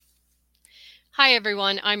Hi,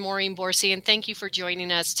 everyone. I'm Maureen Borsey, and thank you for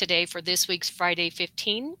joining us today for this week's Friday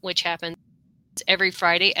 15, which happens every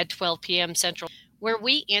Friday at 12 p.m. Central, where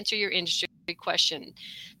we answer your industry question.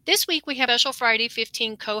 This week, we have a special Friday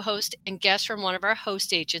 15 co-host and guest from one of our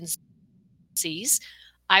host agencies.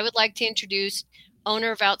 I would like to introduce owner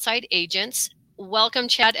of Outside Agents. Welcome,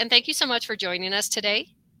 Chad, and thank you so much for joining us today.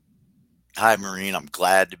 Hi, Maureen. I'm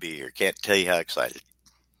glad to be here. Can't tell you how excited.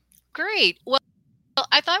 Great. Well,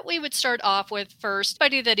 I thought we would start off with first,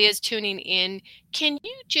 anybody that is tuning in, can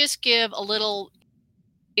you just give a little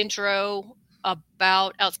intro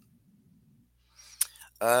about outside?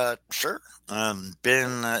 Sure.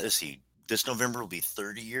 Let's see, this November will be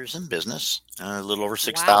 30 years in business. A little over Wow.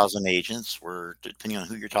 6,000 agents. We're, depending on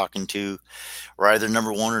who you're talking to, we're either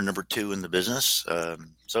number one or number two in the business.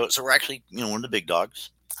 So we're actually, one of the big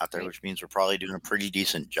dogs out there, Great. which means we're probably doing a pretty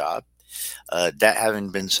decent job. That having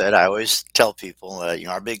been said, I always tell people,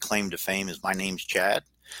 our big claim to fame is my name's Chad.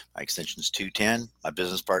 My extension is 210. My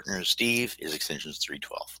business partner is Steve. His extension is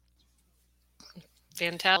 312.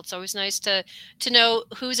 Fantastic. It's always nice to know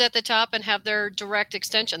who's at the top and have their direct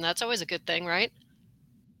extension. That's always a good thing, right?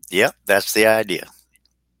 Yep, that's the idea.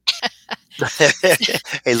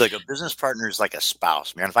 Hey, look, a business partner is like a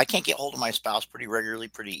spouse, man. If I can't get hold of my spouse pretty regularly,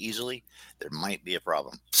 pretty easily, there might be a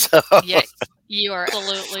problem. So, Yeah, you are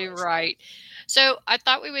absolutely right. So I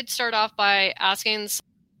thought we would start off by asking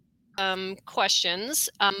some questions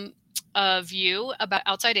of you about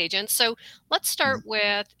outside agents. So let's start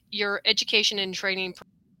with your education and training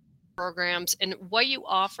programs and what you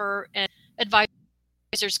offer and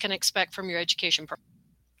advisors can expect from your education program.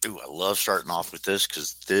 ooh, I love starting off with this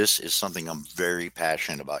because this is something I'm very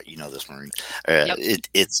passionate about. You know this, Marie. Yep.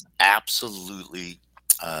 It's absolutely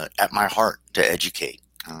at my heart to educate.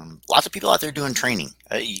 Lots of people out there doing training.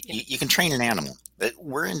 Yeah. You can train an animal.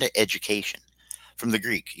 We're into education. From the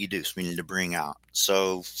Greek, edus, meaning to bring out.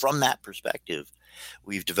 So, from that perspective,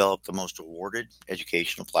 we've developed the most awarded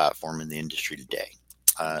educational platform in the industry today.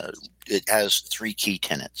 It has three key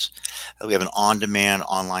tenets. We have an on demand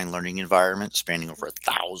online learning environment spanning over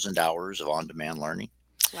 1,000 hours of on demand learning.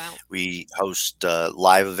 Wow. We host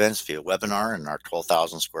live events via webinar in our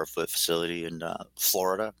 12,000 square foot facility in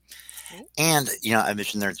Florida. Great. And, I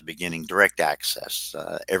mentioned there at the beginning, direct access.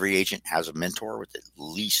 Every agent has a mentor with at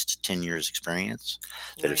least 10 years experience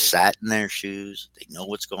that have Right. sat in their shoes. They know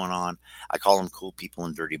what's going on. I call them cool people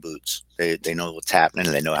in dirty boots. They know what's happening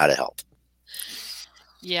and they know how to help.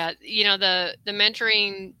 Yeah, the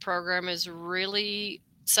mentoring program is really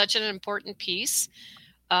such an important piece.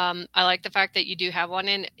 I like the fact that you do have one.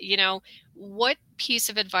 And what piece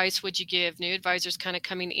of advice would you give new advisors kind of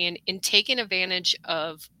coming in taking advantage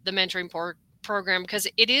of the mentoring program because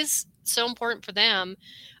it is so important for them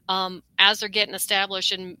as they're getting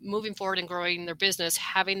established and moving forward and growing their business,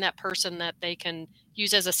 having that person that they can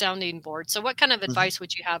use as a sounding board. So, what kind of Mhm. advice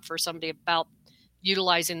would you have for somebody about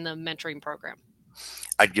utilizing the mentoring program?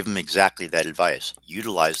 I'd give them exactly that advice.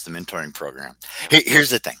 Utilize the mentoring program. Yeah. Here's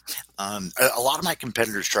the thing. A lot of my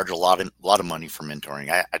competitors charge a lot of money for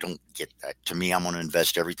mentoring. I don't get that. To me, I'm going to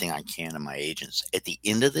invest everything I can in my agents. At the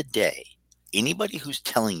end of the day, anybody who's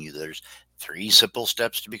telling you there's three simple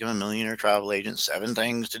steps to become a millionaire travel agent, seven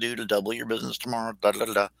things to do to double your business tomorrow, da da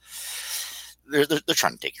da, da, they're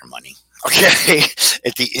trying to take your money. Okay.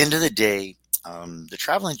 At the end of the day, the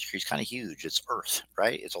travel industry is kind of huge. It's Earth,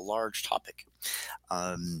 right? It's a large topic.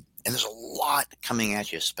 And there's a lot coming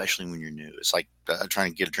at you, especially when you're new. It's like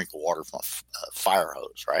trying to get a drink of water from a fire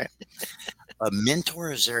hose, right? A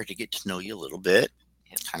mentor is there to get to know you a little bit,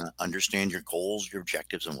 Yeah. kind of understand your goals, your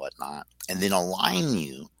objectives, and whatnot, and then align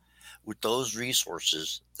you with those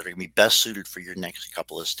resources that are going to be best suited for your next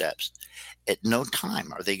couple of steps. At no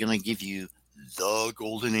time are they going to give you the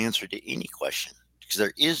golden answer to any question because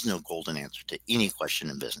there is no golden answer to any question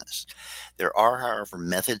in business. There are, however,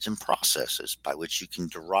 methods and processes by which you can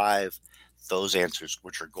derive those answers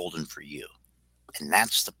which are golden for you. And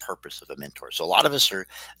that's the purpose of a mentor. So a lot of us are,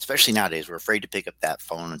 especially nowadays, we're afraid to pick up that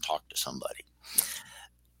phone and talk to somebody. Yeah.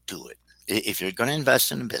 Do it. If you're going to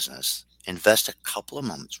invest in a business, invest a couple of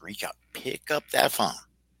moments, reach out, pick up that phone,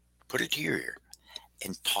 put it to your ear,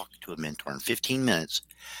 and talk to a mentor in 15 minutes.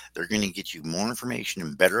 They're going to get you more information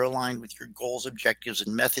and better aligned with your goals, objectives,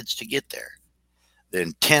 and methods to get there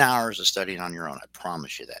than 10 hours of studying on your own. I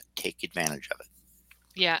promise you that. Take advantage of it.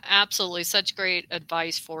 Yeah, absolutely. Such great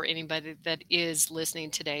advice for anybody that is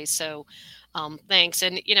listening today. So, thanks.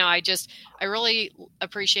 And, I really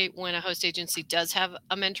appreciate when a host agency does have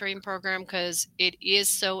a mentoring program because it is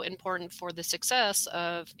so important for the success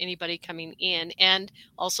of anybody coming in and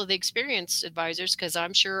also the experienced advisors because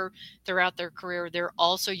I'm sure throughout their career, they're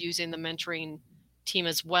also using the mentoring team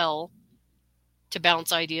as well to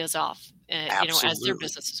bounce ideas off, as their Absolutely.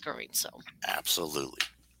 business is growing. So, Absolutely.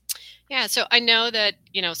 yeah. So I know that,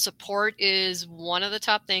 support is one of the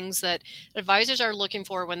top things that advisors are looking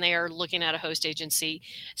for when they are looking at a host agency.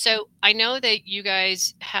 So I know that you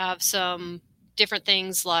guys have some different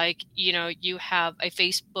things like, you have a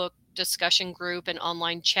Facebook discussion group and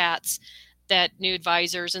online chats that new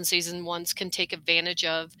advisors and seasoned ones can take advantage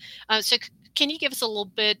of. Can you give us a little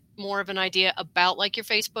bit more of an idea about like your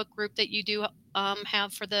Facebook group that you do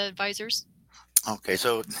have for the advisors? Okay,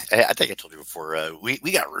 so I think I told you before, we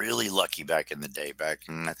got really lucky back in the day, back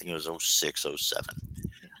in, I think it was '06, '07.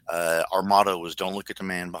 Our motto was "Don't look at the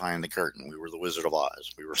man behind the curtain." We were the Wizard of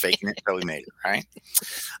Oz. We were faking it until we made it, right?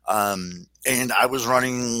 And I was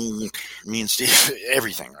running, me and Steve,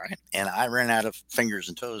 everything, right? And I ran out of fingers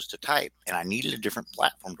and toes to type, and I needed a different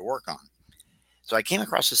platform to work on. So I came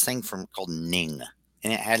across this thing called Ning,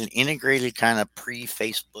 and it had an integrated kind of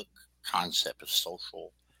pre-Facebook concept of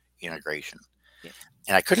social integration. Yeah.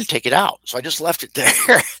 And I couldn't take it out, so I just left it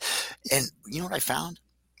there. And you know what I found?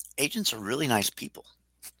 Agents are really nice people.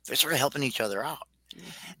 They're sort of helping each other out.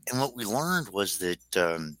 And what we learned was that,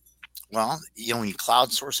 when you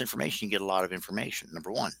cloud source information, you get a lot of information.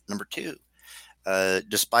 Number one. Number two,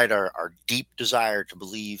 despite our deep desire to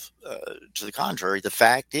believe to the contrary, the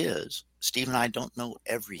fact is, Steve and I don't know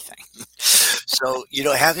everything. So,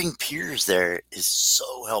 having peers there is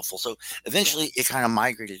so helpful. So eventually it kind of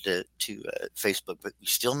migrated to Facebook, but we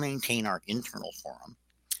still maintain our internal forum.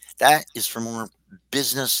 That is for more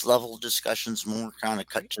business level discussions, more kind of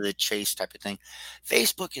cut to the chase type of thing.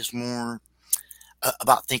 Facebook is more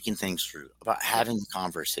about thinking things through, about having the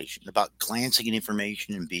conversation, about glancing at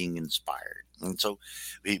information and being inspired. And so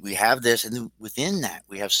we have this, and then within that,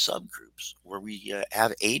 we have subgroups where we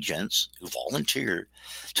have agents who volunteer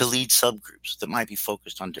to lead subgroups that might be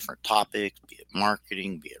focused on different topics, be it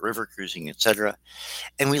marketing, be it river cruising, etc.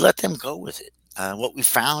 And we let them go with it. What we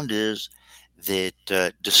found is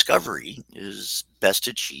that discovery is best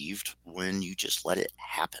achieved when you just let it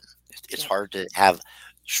happen. It's hard to have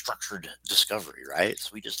structured discovery, right?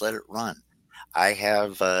 So we just let it run. I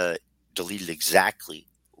have deleted exactly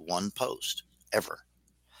one post ever.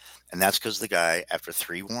 And that's because the guy, after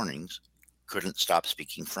 3 warnings, couldn't stop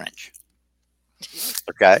speaking French.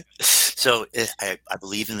 Okay. So I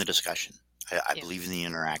believe in the discussion. I believe in the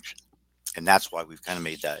interaction. And that's why we've kind of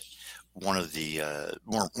made that one of the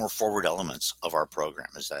more forward elements of our program,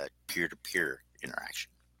 is that peer-to-peer interaction.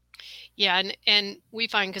 Yeah, and we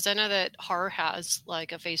find, because I know that HAR has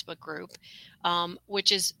like a Facebook group,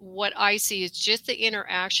 which is what I see is just the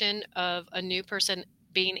interaction of a new person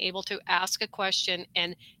being able to ask a question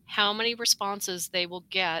and how many responses they will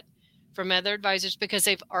get from other advisors because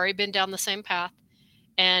they've already been down the same path,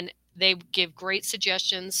 and they give great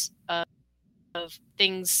suggestions of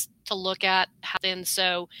things to look at. And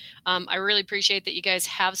so I really appreciate that you guys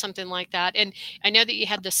have something like that. And I know that you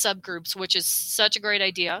had the subgroups, which is such a great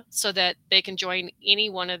idea, so that they can join any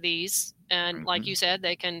one of these. And like you said,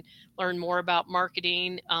 they can learn more about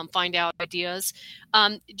marketing, find out ideas.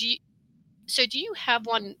 Do you have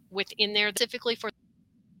one within there specifically for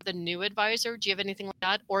the new advisor? Do you have anything like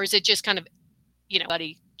that? Or is it just kind of,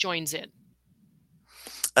 everybody joins in?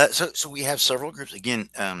 So we have several groups. Again,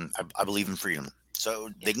 I believe in freedom. So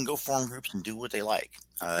they can go form groups and do what they like.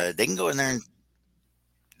 They can go in there and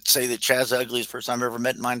say that Chad's the ugliest person I've ever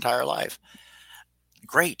met in my entire life.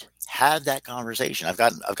 Great. Have that conversation. I've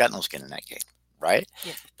got no skin in that game, right?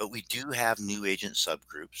 Yeah. But we do have new agent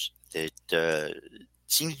subgroups that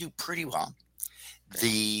seem to do pretty well.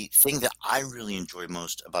 The thing that I really enjoy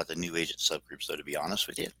most about the new agent subgroups, though, to be honest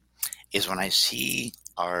with you, is when I see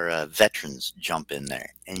our veterans jump in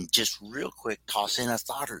there and just real quick toss in a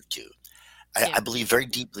thought or two. I believe very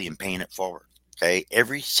deeply in paying it forward. Okay.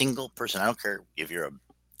 Every single person, I don't care if you're a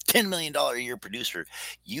 $10 million a year producer,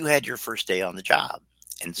 you had your first day on the job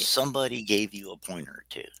and somebody gave you a pointer or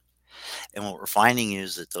two. And what we're finding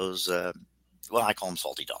is that those, I call them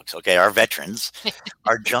salty dogs. Okay. Our veterans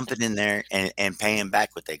are jumping in there and paying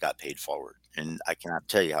back what they got paid forward. And I cannot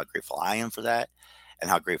tell you how grateful I am for that and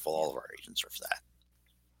how grateful all of our agents are for that.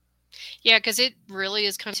 Yeah, because it really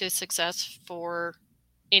is kind of a success for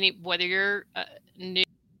whether you're new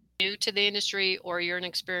to the industry or you're an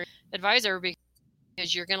experienced advisor,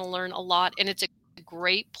 because you're going to learn a lot, and it's a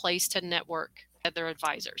great place to network with other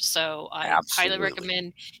advisors. So I highly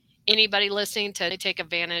recommend anybody listening to take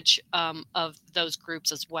advantage of those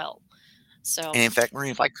groups as well. So, and in fact,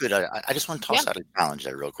 Maureen, if I could, I just want to toss out a challenge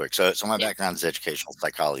there real quick. So my background is educational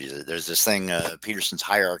psychology. There's this thing, Peterson's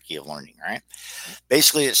hierarchy of learning, right?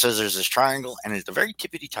 Basically, it says there's this triangle, and at the very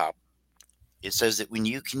tippity top, it says that when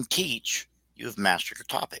you can teach, you have mastered a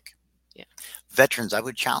topic. Yeah. Veterans, I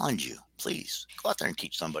would challenge you, please go out there and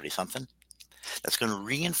teach somebody something that's going to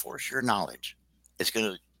reinforce your knowledge. It's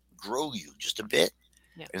going to grow you just a bit,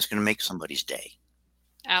 Yeah. and it's going to make somebody's day.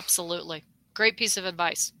 Absolutely. Great piece of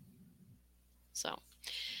advice.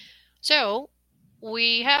 So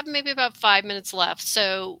we have maybe about 5 minutes left.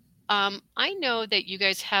 So I know that you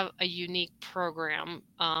guys have a unique program,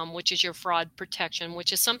 which is your fraud protection,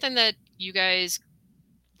 which is something that you guys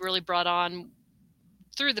really brought on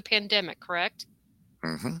through the pandemic, correct?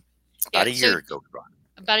 Hmm. Yeah. About a So year ago, Ron.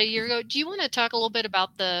 about a year ago, do you want to talk a little bit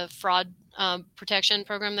about the fraud protection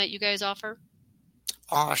program that you guys offer?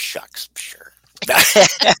 Oh, shucks, sure.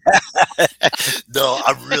 No,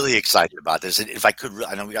 I'm really excited about this. And if I could,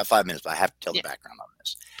 I know we got 5 minutes, but I have to tell the Yeah. background on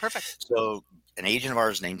this. Perfect. So, an agent of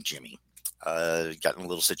ours named Jimmy got in a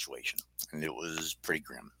little situation, and it was pretty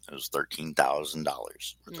grim. It was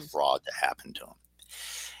 $13,000 worth of fraud that happened to him.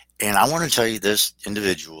 And I want to tell you, this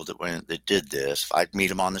individual that did this, if I'd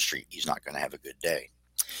meet him on the street, he's not going to have a good day.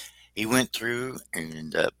 He went through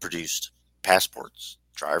and produced passports,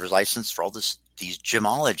 driver's license for all these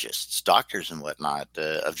gemologists, doctors and whatnot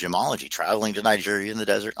of gemology, traveling to Nigeria in the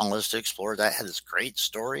desert on lists to explore. That had this great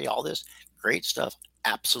story, all this great stuff.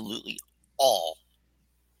 Absolutely all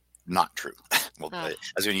not true. Well, I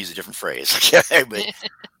was going to use a different phrase, okay? But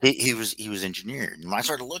he was engineered. And when I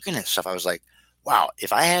started looking at stuff, I was like, wow,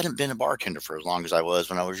 if I hadn't been a bartender for as long as I was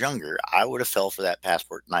when I was younger, I would have fell for that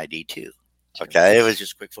passport and ID too. Sure. Okay, it was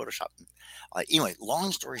just quick photoshopping. Anyway,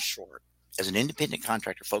 long story short, as an independent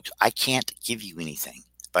contractor, folks, I can't give you anything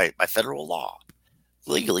by federal law.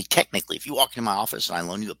 Legally, technically, if you walk into my office and I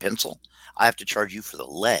loan you a pencil, I have to charge you for the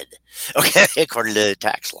lead, okay, according to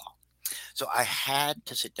tax law. So I had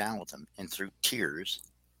to sit down with him, and through tears,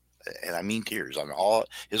 and I mean tears, on all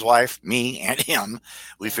his wife, me, and him,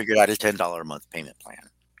 we figured out a $10 a month payment plan.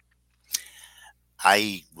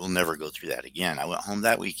 I will never go through that again. I went home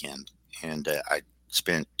that weekend, and I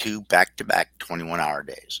spent 2 back-to-back 21-hour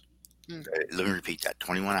days. Let me repeat that: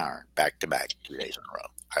 21-hour back-to-back 2 days in a row.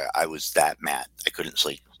 I was that mad. I couldn't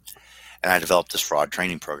sleep, and I developed this fraud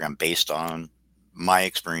training program based on my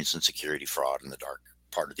experience in security fraud in the dark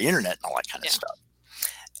part of the internet and all that kind of stuff.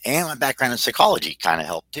 And my background in psychology kind of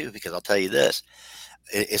helped too, because I'll tell you this: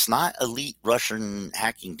 it's not elite Russian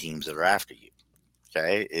hacking teams that are after you.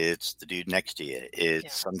 Okay, it's the dude next to you.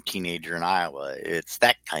 It's some teenager in Iowa. It's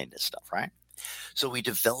that kind of stuff, right? So we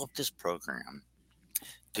developed this program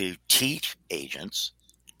to teach agents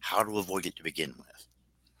how to avoid it to begin with.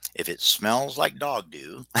 If it smells like dog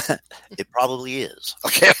do, it probably is.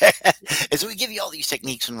 Okay. And so we give you all these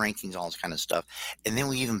techniques and rankings, all this kind of stuff. And then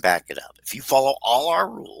we even back it up. If you follow all our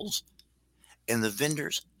rules and the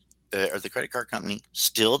vendors or the credit card company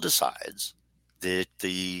still decides that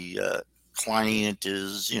the client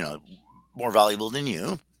is, more valuable than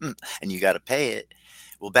you, and you got to pay it,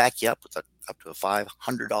 we'll back you up with up to a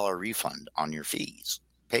 $500 refund on your fees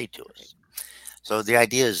paid to us. So the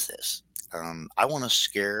idea is this. I want to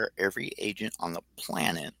scare every agent on the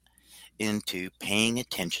planet into paying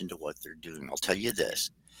attention to what they're doing. I'll tell you this: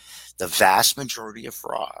 the vast majority of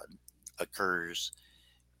fraud occurs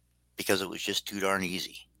because it was just too darn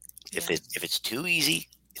easy. If it's too easy,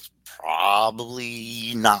 it's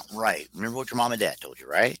probably not right. Remember what your mom and dad told you,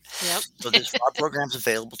 right? Yep. So this fraud program is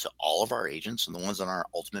available to all of our agents, and the ones on our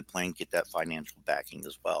ultimate plan get that financial backing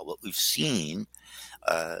as well. What we've seen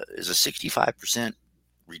is a 65%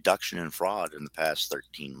 reduction in fraud in the past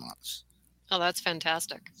 13 months. Oh, that's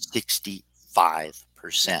fantastic. 65%.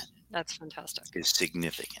 That's fantastic. Is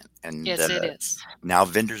significant. And yes, it is. Now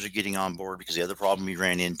vendors are getting on board, because the other problem we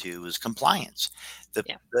ran into is compliance. The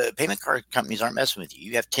payment card companies aren't messing with you.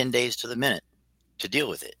 You have 10 days to the minute to deal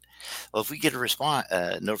with it. Well, if we get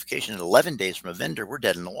a notification in 11 days from a vendor, we're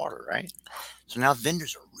dead in the water, right? So now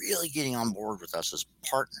vendors are really getting on board with us as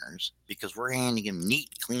partners, because we're handing them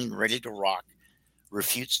neat, clean, ready to rock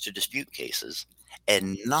refutes to dispute cases,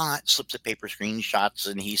 and not slips of paper screenshots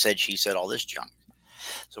and he said, she said, all this junk.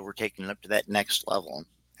 So we're taking it up to that next level,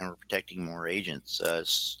 and we're protecting more agents.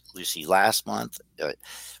 Lucy, last month,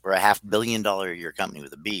 we're a $500 million a year company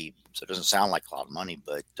with a B, so it doesn't sound like a lot of money,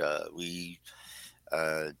 but we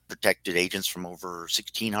protected agents from over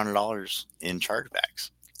 $1,600 in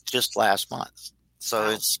chargebacks just last month. So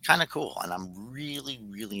it's kind of cool, and I'm really,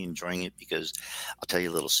 really enjoying it, because I'll tell you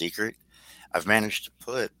a little secret. I've managed to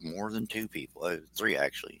put more than 2 people, 3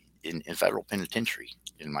 actually, in federal penitentiary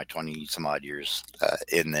in my 20 some odd years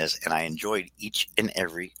in this, and I enjoyed each and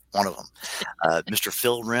every one of them. Mr.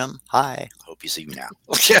 Phil Rim, hi. Hope you see me now.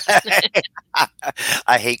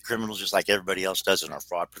 I hate criminals just like everybody else does, and our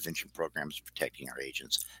fraud prevention program is protecting our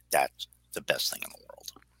agents. That's the best thing in the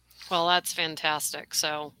world. Well, that's fantastic.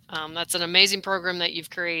 So that's an amazing program that you've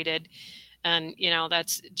created. And,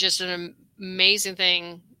 that's just an amazing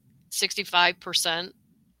thing. 65%. I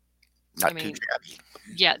Not too mean, shabby.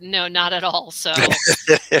 yeah, no, not at all. So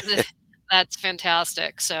that's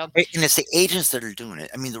fantastic. So, And it's the agents that are doing it.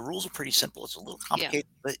 I mean, the rules are pretty simple. It's a little yeah, complicated,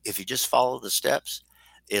 but if you just follow the steps,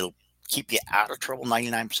 it'll keep you out of trouble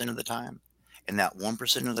 99% of the time. And that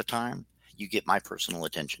 1% of the time, you get my personal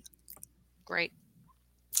attention. great.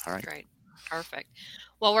 All right. Great. Perfect.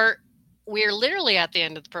 Well, we're literally at the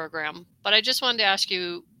end of the program, but I just wanted to ask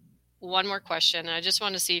you one more question. I just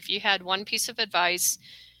want to see if you had one piece of advice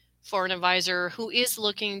for an advisor who is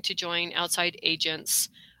looking to join outside agents.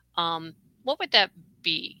 What would that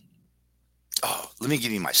be? Oh, let me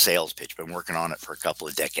give you my sales pitch. Been working on it for a couple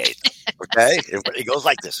of decades. Okay. It goes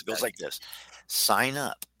like this. It goes like this. Sign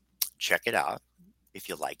up, check it out. If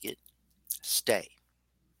you like it, stay.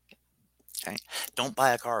 Okay. Don't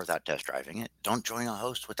buy a car without test driving it. Don't join a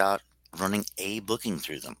host without running a booking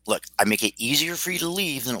through them. Look, I make it easier for you to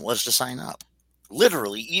leave than it was to sign up.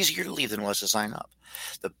 Literally easier to leave than it was to sign up.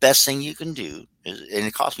 The best thing you can do is, and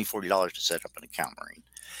it cost me $40 to set up an account, Maureen,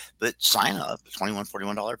 but sign up, $21,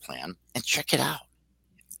 $41 plan, and check it out.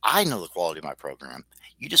 I know the quality of my program.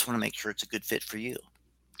 You just want to make sure it's a good fit for you.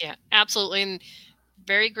 Yeah, absolutely. And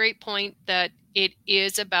very great point that it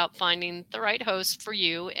is about finding the right host for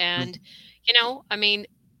you. And, I mean,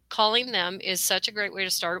 calling them is such a great way to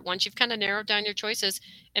start once you've kind of narrowed down your choices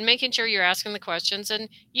and making sure you're asking the questions. And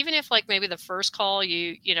even if like maybe the first call,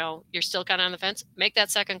 you're still kind of on the fence, make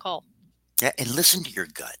that second call. Yeah, and listen to your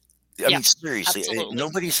gut. I Yeah, mean, seriously, absolutely.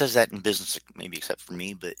 nobody says that in business, maybe except for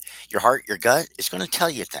me, but your heart, your gut is going to tell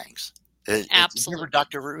you things. You remember Absolutely.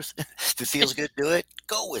 Dr. Ruth? If it feels good, do it.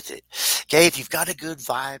 Go with it. Okay, if you've got a good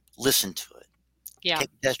vibe, listen to it. Yeah. Take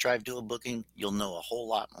a test drive, do a booking. You'll know a whole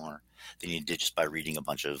lot more than you did just by reading a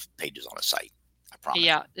bunch of pages on a site. I promise.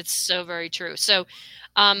 Yeah, it's so very true. So,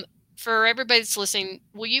 um, for everybody that's listening,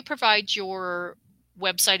 will you provide your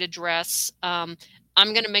website address? I'm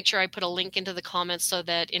going to make sure I put a link into the comments so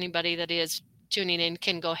that anybody that is tuning in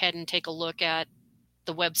can go ahead and take a look at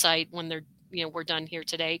the website when we're done here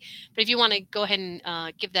today. But if you want to go ahead and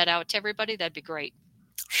give that out to everybody, that'd be great.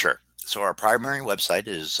 Sure. So our primary website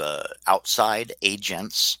is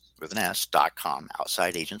outsideagents with an S.com,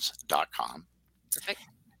 outsideagents.com. Perfect.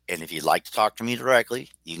 And if you'd like to talk to me directly,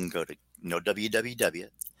 you can go to no www,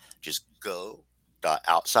 just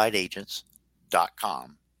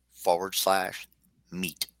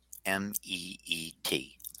go.outsideagents.com/meet,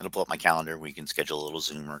 MEET. It'll pull up my calendar. We can schedule a little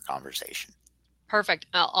Zoom or conversation. Perfect.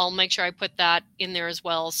 I'll make sure I put that in there as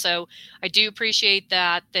well. So I do appreciate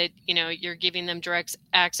that you're giving them direct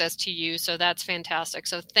access to you. So that's fantastic.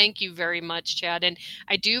 So thank you very much, Chad. And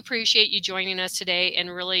I do appreciate you joining us today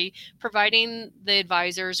and really providing the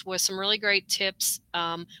advisors with some really great tips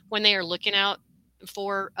when they are looking out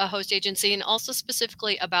for a host agency and also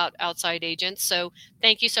specifically about outside agents. So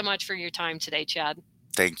thank you so much for your time today, Chad.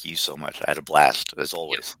 Thank you so much. I had a blast as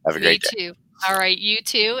always. Have a Me great day. too. All right, you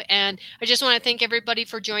too. And I just want to thank everybody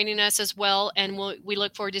for joining us as well. And we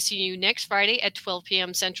look forward to seeing you next Friday at 12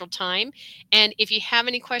 p.m. Central Time. And if you have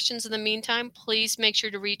any questions in the meantime, please make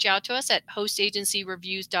sure to reach out to us at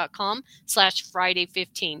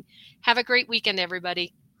hostagencyreviews.com/Friday15. Have a great weekend,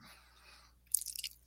 everybody.